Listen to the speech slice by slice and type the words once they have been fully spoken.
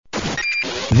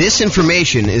This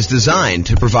information is designed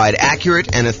to provide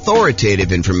accurate and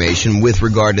authoritative information with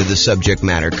regard to the subject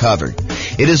matter covered.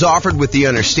 It is offered with the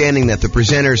understanding that the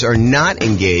presenters are not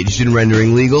engaged in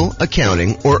rendering legal,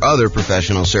 accounting, or other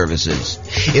professional services.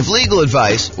 If legal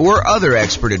advice or other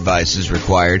expert advice is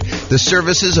required, the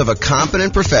services of a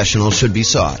competent professional should be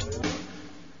sought.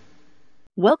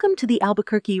 Welcome to the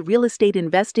Albuquerque Real Estate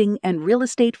Investing and Real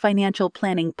Estate Financial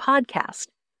Planning podcast.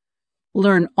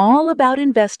 Learn all about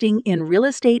investing in real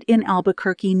estate in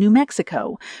Albuquerque, New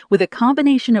Mexico, with a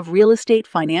combination of real estate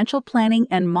financial planning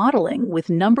and modeling with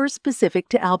numbers specific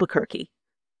to Albuquerque,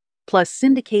 plus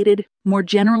syndicated, more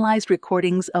generalized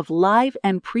recordings of live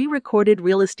and pre-recorded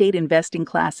real estate investing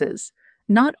classes,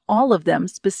 not all of them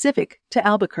specific to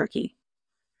Albuquerque.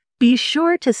 Be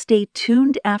sure to stay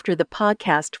tuned after the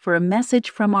podcast for a message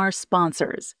from our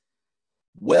sponsors.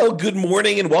 Well, good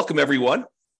morning and welcome, everyone.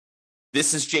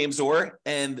 This is James Orr,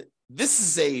 and this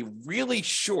is a really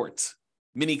short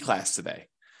mini class today.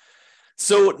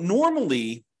 So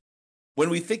normally, when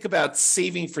we think about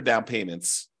saving for down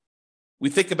payments, we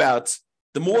think about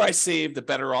the more I save, the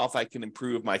better off I can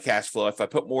improve my cash flow. If I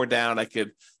put more down, I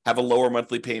could have a lower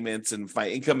monthly payment, and if my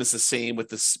income is the same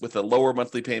with a lower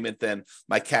monthly payment, then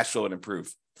my cash flow would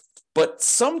improve. But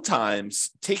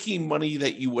sometimes taking money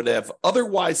that you would have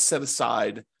otherwise set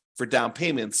aside for down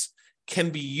payments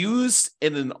can be used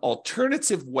in an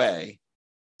alternative way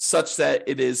such that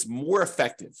it is more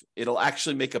effective. It'll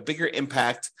actually make a bigger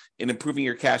impact in improving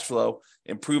your cash flow,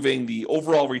 improving the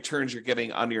overall returns you're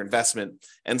getting on your investment.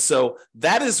 And so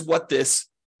that is what this,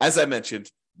 as I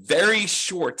mentioned, very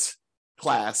short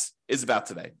class is about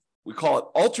today. We call it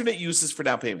alternate uses for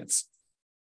down payments.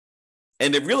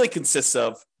 And it really consists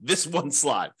of this one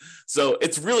slide. So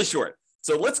it's really short.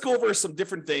 So let's go over some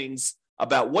different things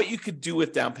about what you could do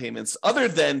with down payments other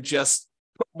than just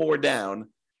put more down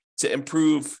to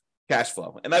improve cash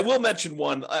flow. And I will mention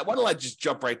one. Why don't I just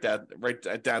jump right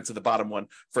down to the bottom one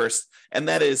first? And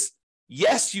that is,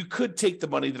 yes, you could take the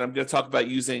money that I'm going to talk about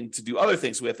using to do other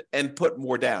things with and put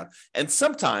more down. And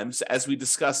sometimes, as we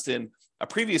discussed in a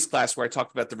previous class where I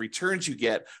talked about the returns you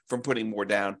get from putting more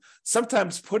down,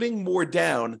 sometimes putting more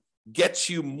down gets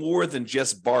you more than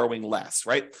just borrowing less,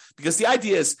 right? Because the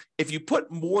idea is if you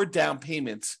put more down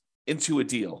payment into a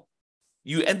deal,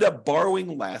 you end up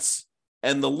borrowing less,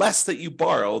 and the less that you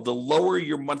borrow, the lower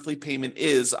your monthly payment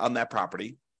is on that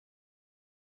property.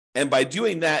 And by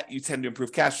doing that, you tend to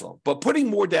improve cash flow. But putting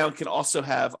more down can also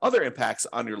have other impacts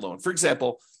on your loan. For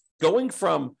example, going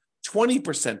from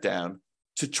 20% down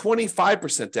to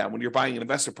 25% down when you're buying an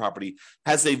investment property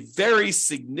has a very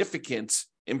significant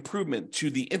improvement to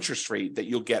the interest rate that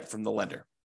you'll get from the lender.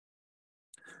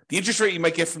 The interest rate you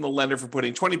might get from the lender for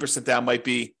putting 20% down might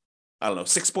be,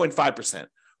 6.5%.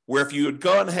 Where if you had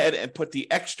gone ahead and put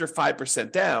the extra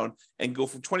 5% down and go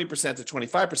from 20% to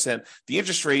 25%, the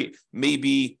interest rate may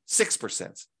be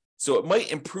 6%. So it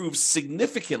might improve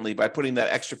significantly by putting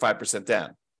that extra 5%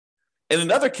 down. And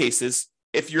in other cases,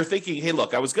 if you're thinking, hey,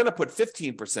 look, I was going to put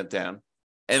 15% down,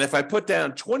 and if I put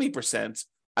down 20%,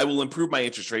 I will improve my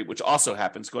interest rate, which also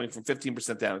happens. Going from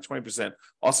 15% down to 20%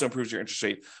 also improves your interest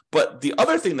rate. But the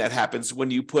other thing that happens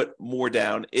when you put more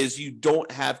down is you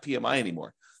don't have PMI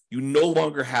anymore. You no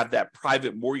longer have that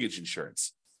private mortgage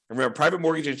insurance. And remember, private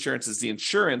mortgage insurance is the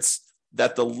insurance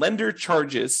that the lender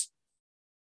charges,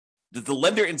 that the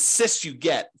lender insists you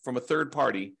get from a third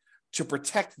party to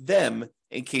protect them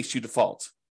in case you default.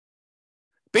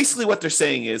 Basically, what they're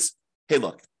saying is, hey,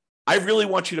 look, I really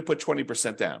want you to put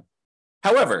 20% down.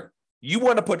 However, you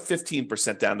want to put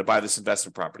 15% down to buy this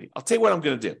investment property. I'll tell you what I'm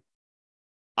going to do.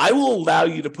 I will allow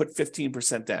you to put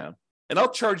 15% down, and I'll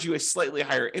charge you a slightly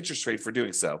higher interest rate for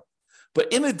doing so.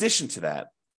 But in addition to that,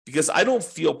 because I don't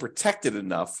feel protected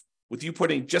enough with you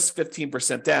putting just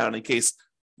 15% down in case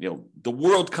the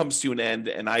world comes to an end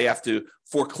and I have to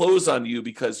foreclose on you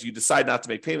because you decide not to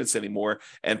make payments anymore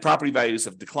and property values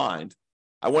have declined,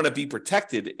 I want to be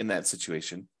protected in that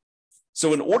situation.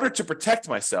 So in order to protect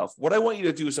myself, what I want you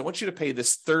to do is I want you to pay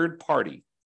this third party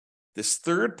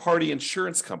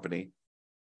insurance company.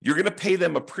 You're going to pay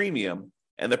them a premium,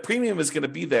 and the premium is going to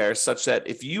be there such that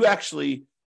if you actually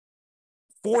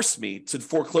force me to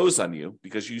foreclose on you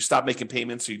because you stop making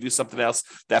payments or you do something else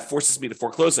that forces me to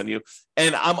foreclose on you,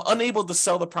 and I'm unable to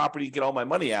sell the property, get all my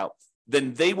money out,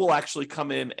 then they will actually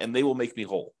come in and they will make me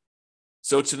whole.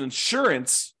 So it's an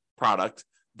insurance product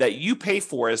that you pay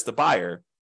for as the buyer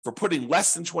for putting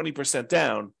less than 20%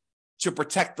 down to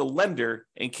protect the lender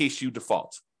in case you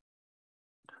default.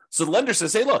 So the lender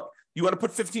says, hey, look, you want to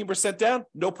put 15% down?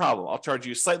 No problem. I'll charge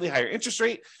you a slightly higher interest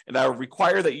rate, and I will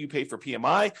require that you pay for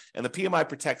PMI, and the PMI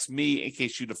protects me in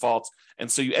case you default.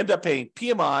 And so you end up paying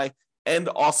PMI and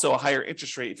also a higher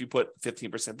interest rate if you put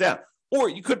 15% down. Or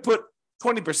you could put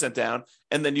 20% down,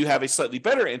 and then you have a slightly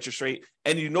better interest rate,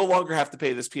 and you no longer have to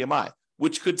pay this PMI,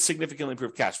 which could significantly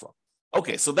improve cash flow.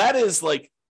 Okay, so that is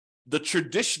like the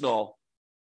traditional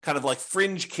kind of like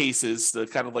fringe cases, the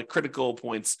kind of like critical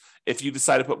points if you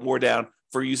decide to put more down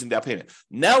for using down payment.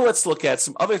 Now let's look at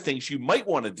some other things you might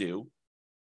want to do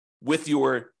with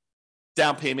your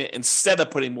down payment instead of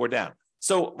putting more down.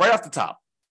 So right off the top,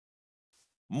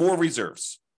 more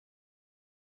reserves.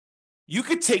 You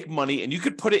could take money and you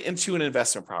could put it into an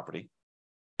investment property.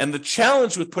 And the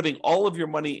challenge with putting all of your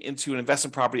money into an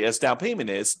investment property as down payment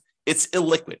is it's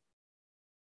illiquid.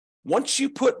 Once you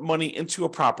put money into a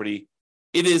property,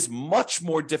 it is much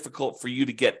more difficult for you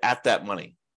to get at that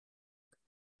money.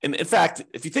 And in fact,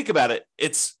 if you think about it,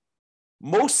 it's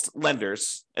most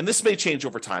lenders, and this may change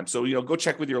over time. So, go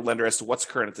check with your lender as to what's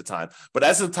current at the time. But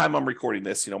as of the time I'm recording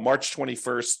this, March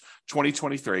 21st,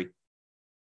 2023,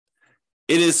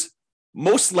 it is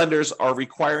most lenders are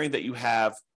requiring that you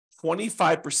have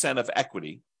 25% of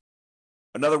equity.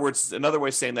 In other words, another way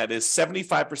of saying that is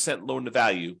 75% loan to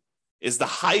value is the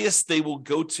highest they will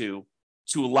go to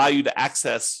allow you to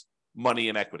access money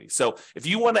and equity. So if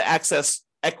you want to access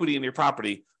equity in your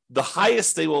property, the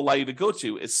highest they will allow you to go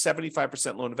to is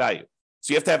 75% loan to value.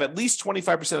 So you have to have at least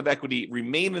 25% of equity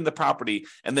remain in the property,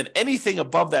 and then anything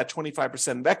above that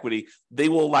 25% of equity, they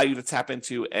will allow you to tap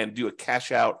into and do a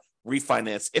cash out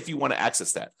refinance if you want to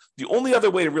access that. The only other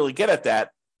way to really get at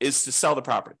that is to sell the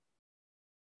property.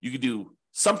 You could do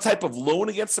some type of loan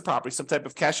against the property, some type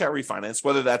of cash out refinance,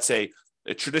 whether that's a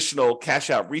traditional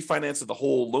cash out refinance of the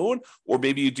whole loan, or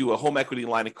maybe you do a home equity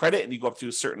line of credit and you go up to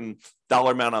a certain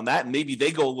dollar amount on that, and maybe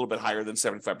they go a little bit higher than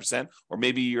 75%, or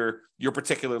maybe your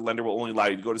particular lender will only allow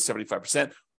you to go to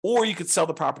 75%, or you could sell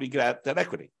the property and get that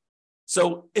equity.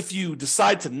 So if you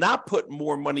decide to not put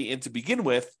more money in to begin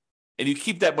with, and you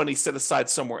keep that money set aside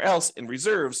somewhere else in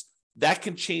reserves, that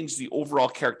can change the overall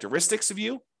characteristics of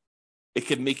you. It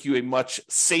can make you a much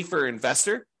safer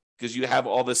investor because you have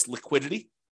all this liquidity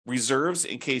reserves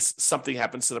in case something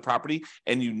happens to the property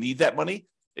and you need that money.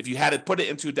 If you had to put it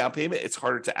into a down payment, it's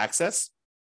harder to access.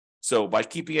 So by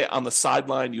keeping it on the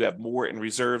sideline, you have more in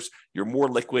reserves, you're more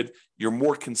liquid, you're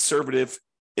more conservative,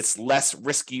 it's less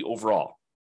risky overall.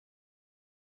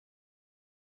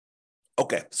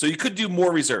 Okay, so you could do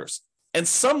more reserves. And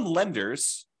some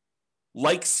lenders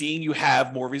like seeing you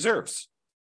have more reserves.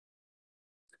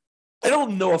 I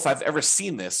don't know if I've ever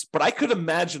seen this, but I could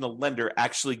imagine a lender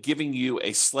actually giving you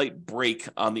a slight break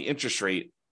on the interest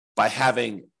rate by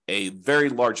having a very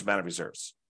large amount of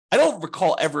reserves. I don't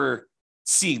recall ever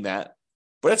seeing that,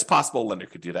 but it's possible a lender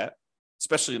could do that,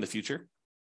 especially in the future,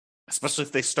 especially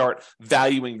if they start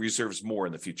valuing reserves more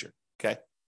in the future, okay?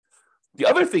 The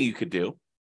other thing you could do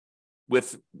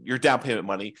with your down payment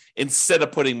money, instead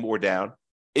of putting more down,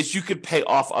 is you could pay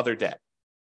off other debt.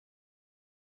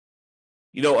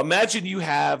 Imagine you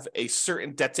have a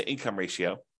certain debt to income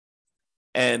ratio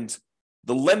and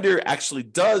the lender actually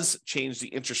does change the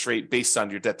interest rate based on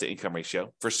your debt to income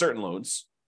ratio for certain loans.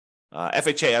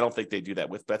 FHA, I don't think they do that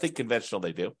with, but I think conventional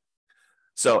they do.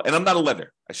 So, and I'm not a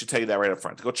lender. I should tell you that right up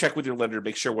front. Go check with your lender to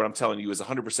make sure what I'm telling you is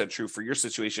 100% true for your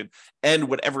situation and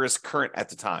whatever is current at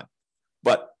the time.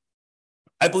 But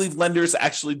I believe lenders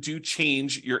actually do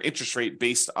change your interest rate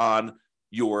based on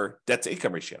your debt to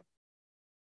income ratio.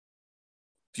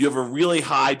 If you have a really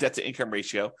high debt to income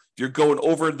ratio, if you're going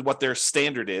over what their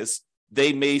standard is,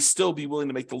 they may still be willing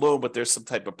to make the loan, but there's some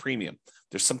type of premium.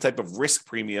 There's some type of risk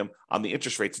premium on the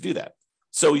interest rate to do that.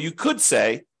 So you could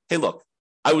say, hey, look,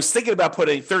 I was thinking about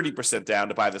putting 30% down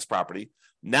to buy this property.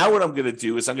 Now what I'm going to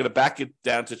do is I'm going to back it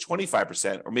down to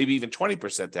 25% or maybe even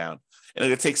 20% down. And I'm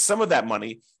going to take some of that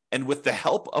money and with the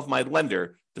help of my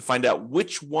lender to find out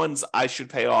which ones I should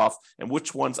pay off and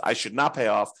which ones I should not pay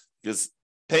off, because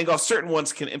paying off certain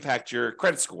ones can impact your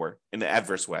credit score in an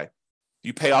adverse way.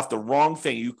 You pay off the wrong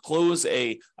thing. You close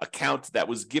a account that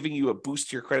was giving you a boost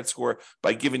to your credit score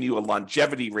by giving you a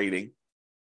longevity rating.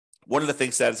 One of the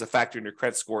things that is a factor in your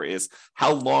credit score is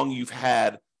how long you've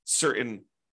had certain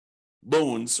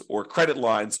loans or credit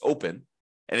lines open.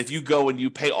 And if you go and you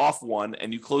pay off one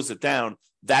and you close it down,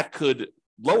 that could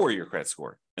lower your credit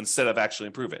score instead of actually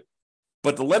improve it.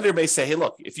 But the lender may say, hey,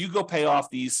 look, if you go pay off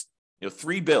these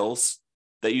 3 bills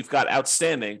that you've got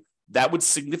outstanding, that would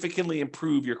significantly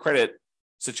improve your credit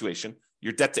situation,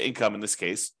 your debt to income in this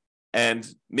case, and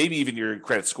maybe even your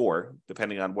credit score,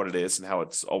 depending on what it is and how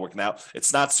it's all working out.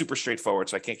 It's not super straightforward,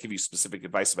 so I can't give you specific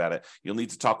advice about it. You'll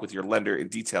need to talk with your lender in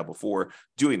detail before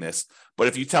doing this. But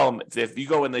if you tell them, if you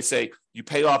go and they say, you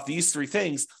pay off these 3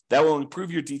 things, that will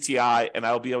improve your DTI and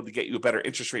I'll be able to get you a better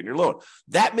interest rate in your loan.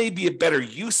 That may be a better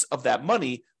use of that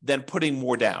money than putting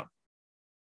more down.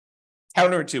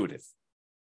 Counterintuitive.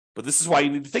 But this is why you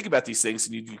need to think about these things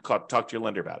and you need to talk to your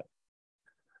lender about it.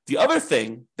 The other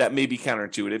thing that may be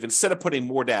counterintuitive, instead of putting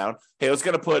more down, hey, I was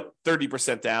going to put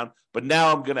 30% down, but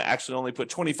now I'm going to actually only put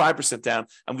 25% down.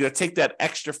 I'm going to take that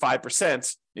extra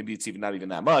 5%, maybe it's even not even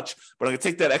that much, but I'm going to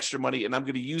take that extra money and I'm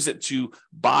going to use it to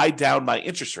buy down my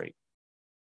interest rate.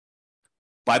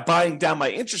 By buying down my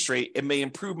interest rate, it may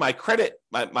improve my credit,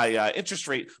 my interest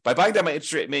rate. By buying down my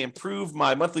interest rate, it may improve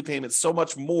my monthly payments so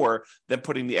much more than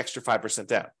putting the extra 5%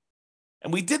 down.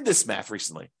 And we did this math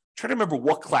recently. I'm trying to remember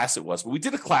what class it was, but we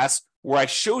did a class where I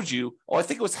showed you, I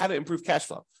think it was how to improve cash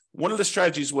flow. One of the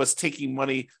strategies was taking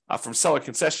money from seller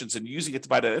concessions and using it to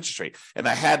buy down interest rate. And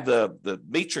I had the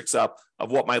matrix up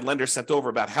of what my lender sent over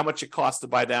about how much it costs to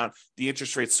buy down the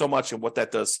interest rate so much and what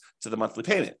that does to the monthly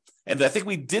payment. And I think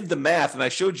we did the math and I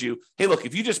showed you, hey, look,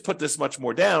 if you just put this much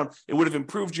more down, it would have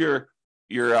improved your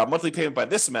monthly payment by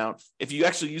this amount. If you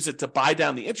actually use it to buy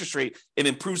down the interest rate, it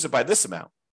improves it by this amount.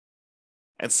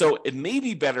 And so it may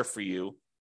be better for you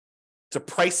to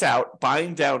price out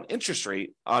buying down interest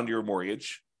rate on your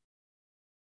mortgage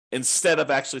instead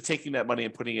of actually taking that money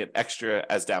and putting it extra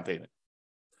as down payment.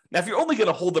 Now, if you're only going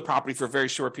to hold the property for a very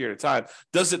short period of time,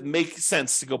 does it make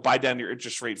sense to go buy down your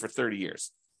interest rate for 30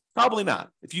 years? Probably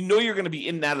not. If you know you're going to be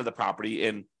in and out of the property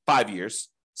in 5 years,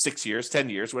 6 years, 10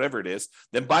 years, whatever it is,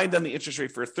 then buying down the interest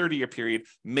rate for a 30-year period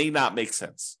may not make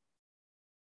sense.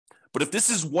 But if this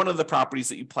is one of the properties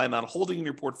that you plan on holding in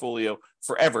your portfolio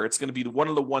forever, it's going to be one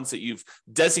of the ones that you've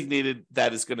designated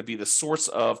that is going to be the source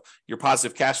of your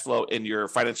positive cash flow in your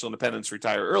financial independence,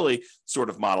 retire early sort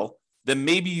of model, then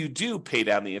maybe you do pay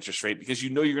down the interest rate because you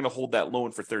know you're going to hold that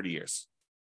loan for 30 years.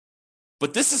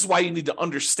 But this is why you need to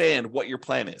understand what your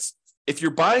plan is. If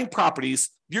you're buying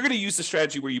properties, you're going to use the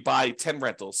strategy where you buy 10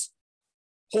 rentals,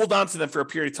 hold on to them for a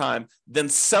period of time, then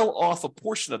sell off a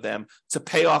portion of them to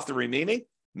pay off the remaining.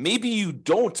 Maybe you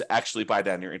don't actually buy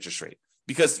down your interest rate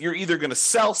because you're either going to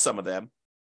sell some of them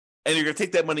and you're going to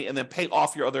take that money and then pay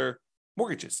off your other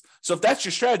mortgages. So if that's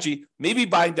your strategy, maybe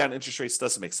buying down interest rates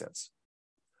doesn't make sense.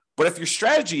 But if your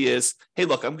strategy is, hey,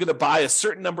 look, I'm going to buy a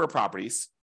certain number of properties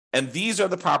and these are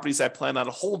the properties I plan on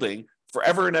holding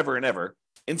forever and ever and ever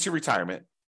into retirement,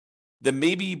 then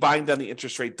maybe buying down the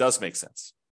interest rate does make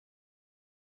sense.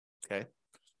 Okay.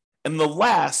 And the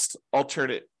last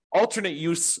alternate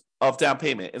use of down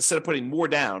payment, instead of putting more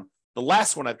down, the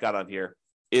last one I've got on here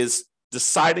is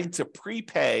deciding to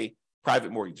prepay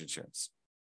private mortgage insurance.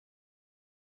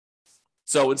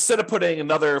 So instead of putting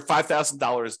another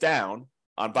 $5,000 down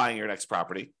on buying your next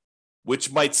property,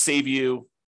 which might save you,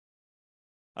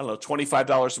 I don't know,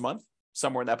 $25 a month,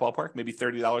 somewhere in that ballpark, maybe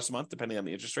 $30 a month, depending on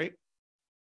the interest rate,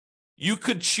 you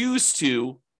could choose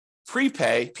to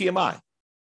prepay PMI.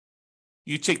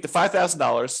 You take the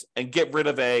 $5,000 and get rid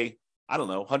of a, I don't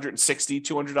know, $160,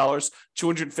 $200,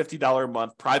 $250 a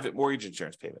month private mortgage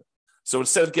insurance payment. So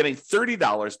instead of getting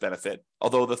 $30 benefit,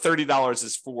 although the $30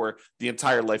 is for the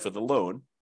entire life of the loan,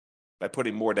 by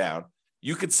putting more down,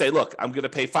 you could say, look, I'm going to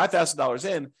pay $5,000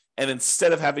 in, and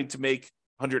instead of having to make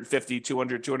 $150,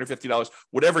 $200, $250,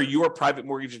 whatever your private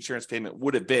mortgage insurance payment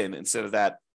would have been, instead of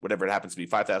that, whatever it happens to be,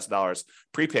 $5,000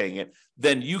 prepaying it,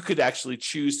 then you could actually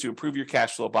choose to improve your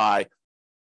cash flow by,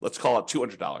 let's call it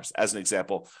 $200 as an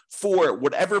example, for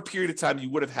whatever period of time you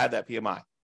would have had that PMI.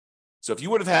 So if you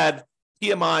would have had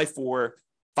PMI for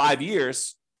 5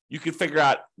 years, you could figure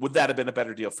out, would that have been a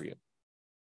better deal for you?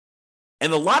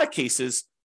 In a lot of cases,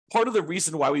 part of the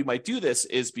reason why we might do this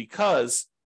is because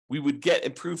we would get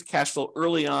improved cash flow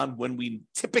early on when we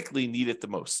typically need it the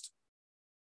most.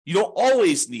 You don't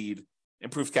always need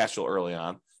improved cash flow early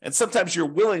on. And sometimes you're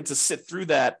willing to sit through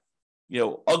that,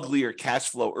 uglier cash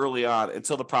flow early on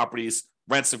until the property's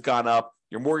rents have gone up.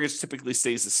 Your mortgage typically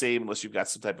stays the same unless you've got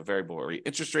some type of variable rate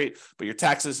interest rate, but your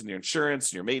taxes and your insurance,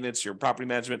 and your maintenance, your property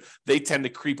management, they tend to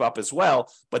creep up as well,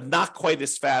 but not quite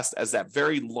as fast as that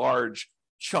very large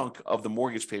chunk of the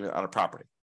mortgage payment on a property.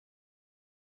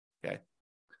 Okay.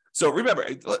 So remember,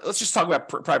 let's just talk about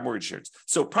private mortgage insurance.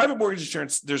 So private mortgage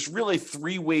insurance, there's really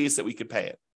 3 ways that we could pay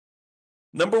it.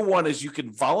 Number one is you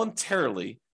can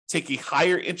voluntarily take a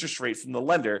higher interest rate from the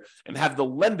lender and have the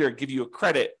lender give you a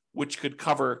credit which could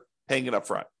cover paying it up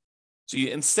front. So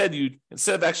instead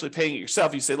of actually paying it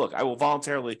yourself, you say, look, I will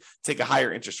voluntarily take a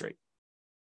higher interest rate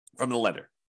from the lender.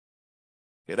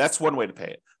 Okay, that's one way to pay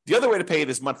it. The other way to pay it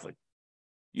is monthly.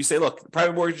 You say, look, the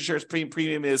private mortgage insurance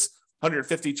premium is $150,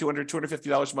 $200,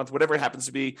 $250 a month, whatever it happens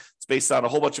to be. It's based on a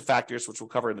whole bunch of factors, which we'll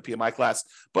cover in the PMI class.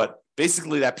 But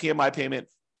basically, that PMI payment,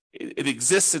 it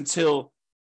exists until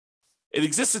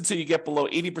you get below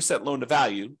 80% loan to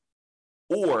value,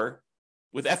 or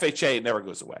with FHA, it never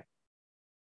goes away.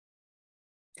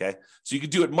 Okay, so you can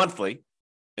do it monthly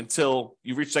until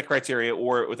you reach that criteria,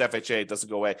 or with FHA, it doesn't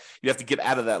go away. You have to get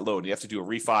out of that loan. You have to do a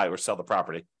refi or sell the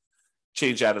property,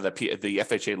 change out of the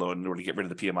FHA loan in order to get rid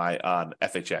of the PMI on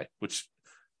FHA, which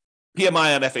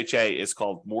PMI on FHA is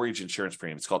called mortgage insurance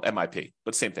premium. It's called MIP,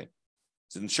 but same thing.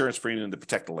 It's an insurance premium to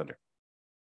protect the lender.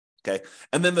 Okay,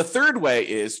 and then the third way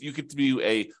is you could do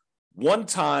a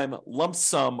one-time lump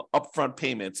sum upfront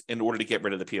payment in order to get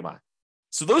rid of the PMI.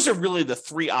 So those are really the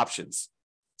three options.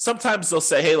 Sometimes they'll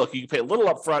say, hey, look, you can pay a little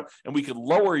upfront and we could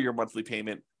lower your monthly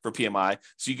payment for PMI.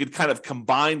 So you could kind of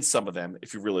combine some of them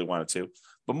if you really wanted to.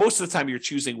 But most of the time you're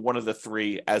choosing one of the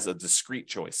three as a discrete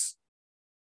choice.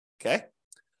 Okay.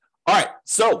 All right.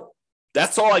 So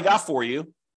that's all I got for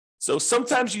you. So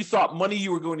sometimes you thought money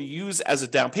you were going to use as a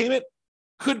down payment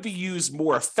could be used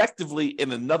more effectively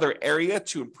in another area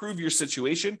to improve your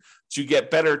situation, to get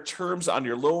better terms on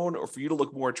your loan, or for you to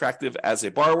look more attractive as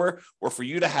a borrower, or for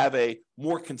you to have a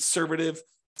more conservative,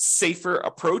 safer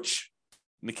approach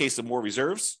in the case of more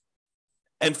reserves.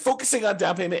 And focusing on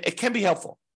down payment, it can be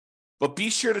helpful, but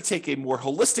be sure to take a more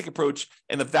holistic approach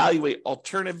and evaluate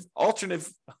alternate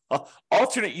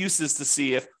uses to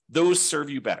see if those serve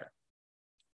you better.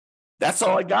 That's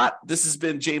all I got. This has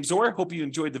been James Orr. Hope you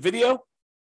enjoyed the video.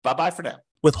 Bye-bye for now.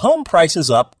 With home prices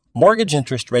up, mortgage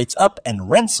interest rates up, and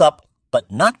rents up,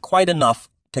 but not quite enough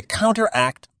to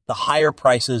counteract the higher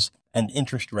prices and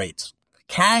interest rates,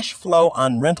 cash flow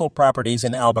on rental properties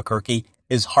in Albuquerque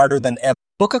is harder than ever.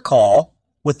 Book a call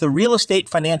with the Real Estate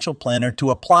Financial Planner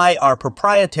to apply our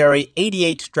proprietary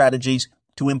 88 strategies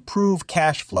to improve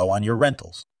cash flow on your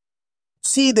rentals.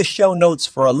 See the show notes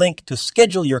for a link to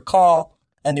schedule your call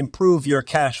and improve your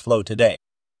cash flow today.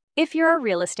 If you're a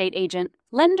real estate agent,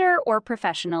 lender, or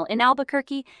professional in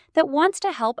Albuquerque that wants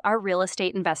to help our real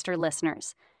estate investor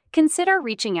listeners, consider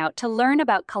reaching out to learn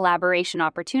about collaboration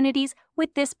opportunities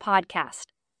with this podcast.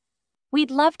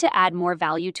 We'd love to add more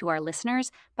value to our listeners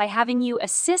by having you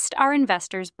assist our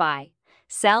investors buy,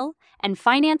 sell, and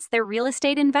finance their real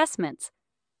estate investments.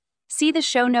 See the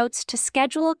show notes to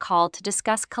schedule a call to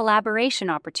discuss collaboration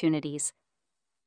opportunities.